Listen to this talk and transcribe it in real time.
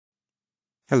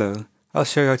Hello, I'll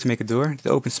show you how to make a door that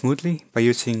opens smoothly by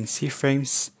using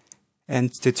CFrames and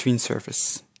the Tween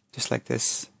surface, just like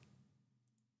this.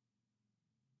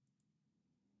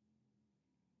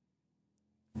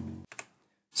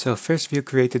 So first we'll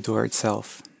create the door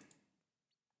itself.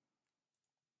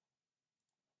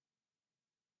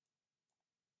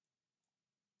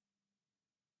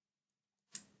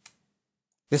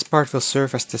 This part will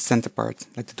serve as the center part,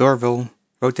 like the door will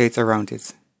rotate around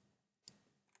it.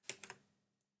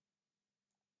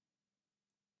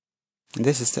 And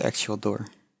this is the actual door.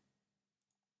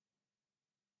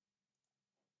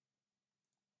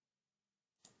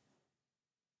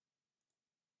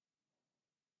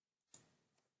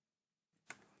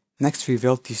 Next we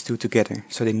weld these two together,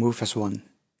 so they move as one.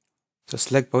 So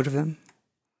select both of them,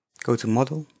 go to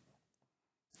Model,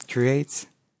 Create,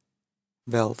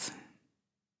 Weld.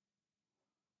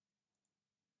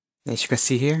 As you can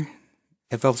see here,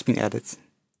 a weld's been added.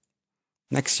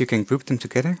 Next you can group them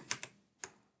together.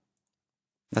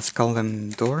 Let's call them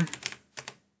door.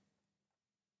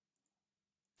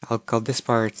 I'll call this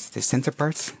part the center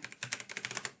part.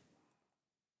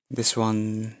 This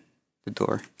one the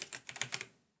door.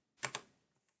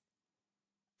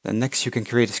 Then next you can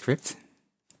create a script.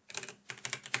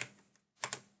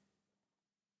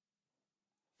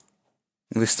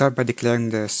 And we'll start by declaring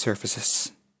the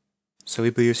surfaces. So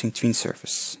we'll be using Tween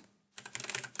surface.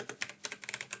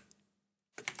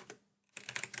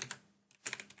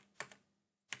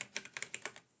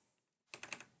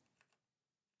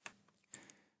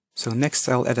 So next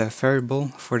I'll add a variable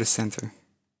for the center.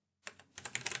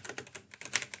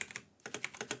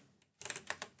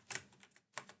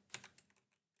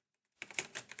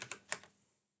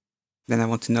 Then I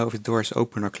want to know if the door is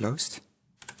open or closed.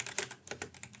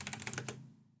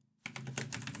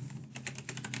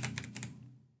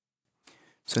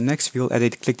 So next we'll add a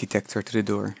click detector to the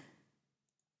door.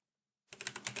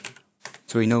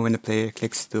 So we know when the player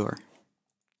clicks the door.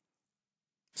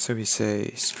 So we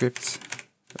say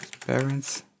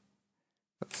script.parent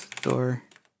door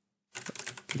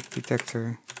click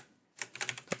detector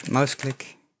mouse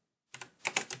click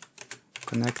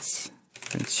connect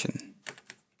function.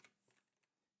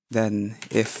 Then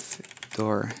if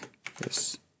door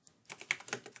is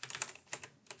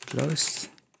closed,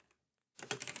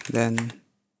 then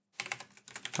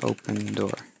open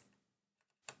door.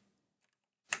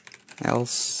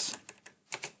 Else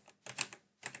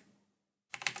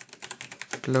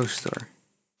close door.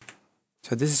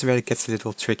 So this is where it gets a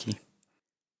little tricky.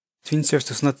 Tween surface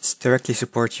does not directly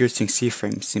support using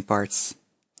CFrames in parts,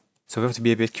 so we have to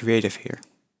be a bit creative here.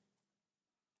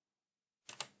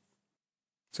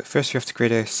 So first we have to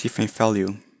create a CFrame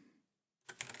value.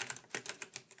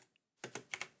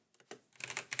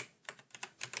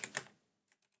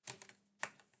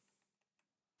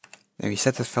 Then we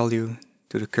set that value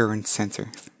to the current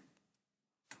center.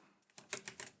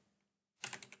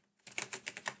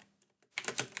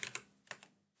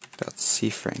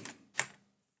 CFrame.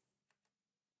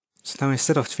 So now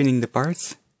instead of tweening the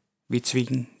parts, we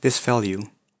tween this value,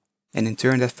 and in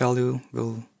turn that value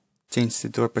will change the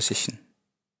door position.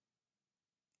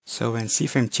 So when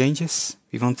CFrame changes,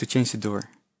 we want to change the door.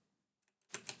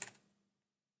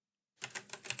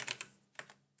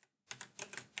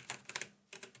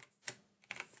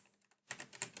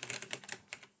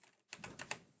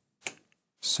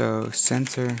 So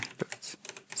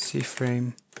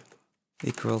center.CFrame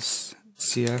equals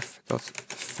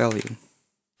cf.value.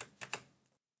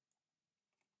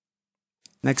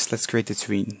 Next, let's create the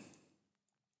tween.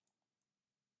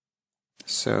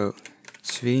 So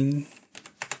tween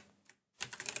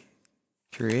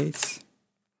create,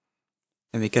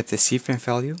 and we get the CFrame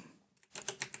value.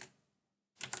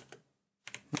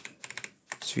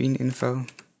 Tween info.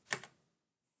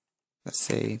 Let's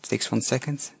say it takes 1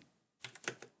 second.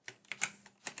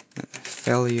 And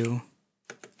value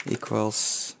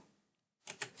equals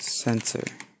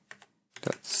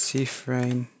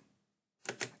center.CFrame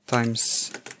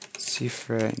times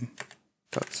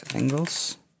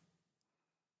CFrame.angles.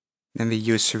 Then we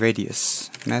use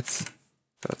radius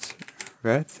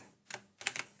mat.red.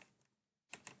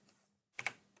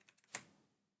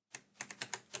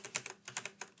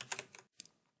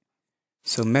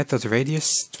 So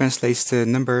mat.radius translates the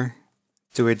number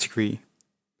to a degree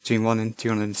between 1 and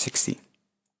 260.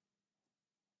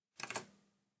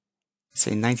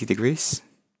 Say 90 degrees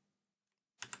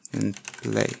and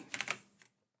play.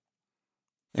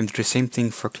 And do the same thing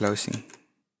for closing.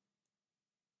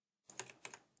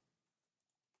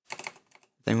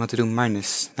 Then we want to do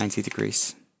minus 90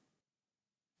 degrees.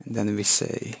 And then we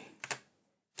say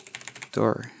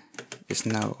door is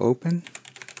now open.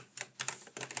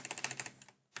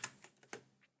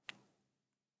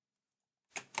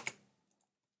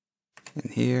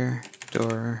 And here,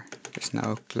 door is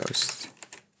now closed.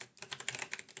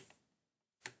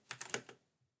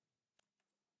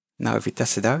 Now if we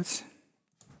test it out,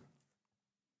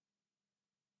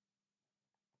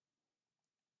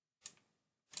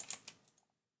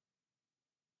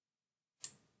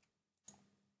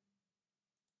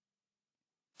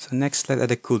 so next let's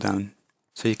add a cooldown,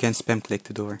 so you can spam click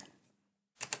the door.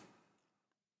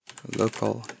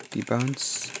 Local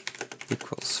debounce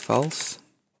equals false.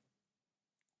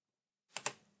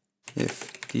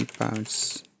 If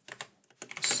debounce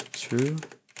is true,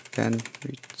 then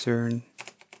return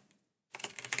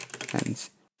end.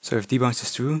 So if debounce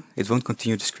is true, it won't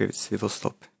continue the script, it will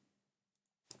stop.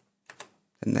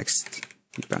 The next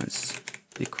debounce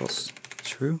equals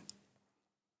true.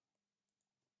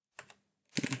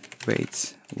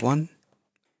 Wait 1,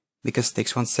 because it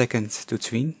takes 1 second to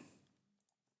tween.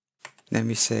 Then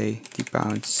we say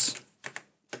debounce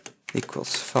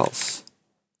equals false,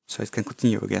 so it can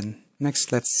continue again.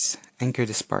 Next, let's anchor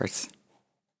this part,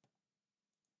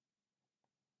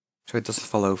 so it doesn't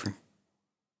fall over.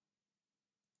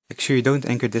 Make sure you don't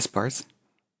anchor this part,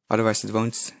 otherwise it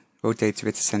won't rotate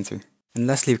with the center. And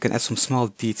lastly, we can add some small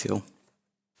detail.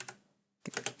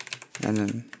 And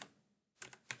then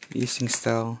easing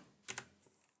style,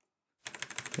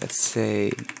 let's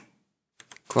say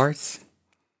quartz.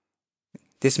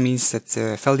 This means that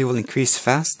the value will increase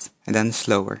fast and then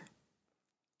slower.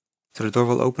 So the door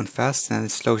will open fast and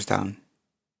it slows down.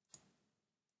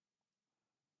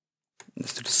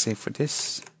 Let's do the same for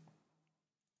this.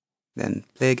 Then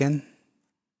play again.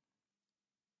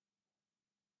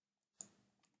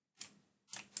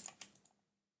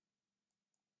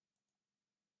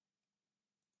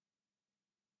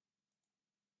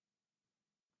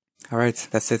 Alright,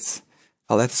 that's it.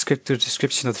 I'll add the script to the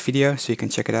description of the video so you can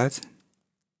check it out.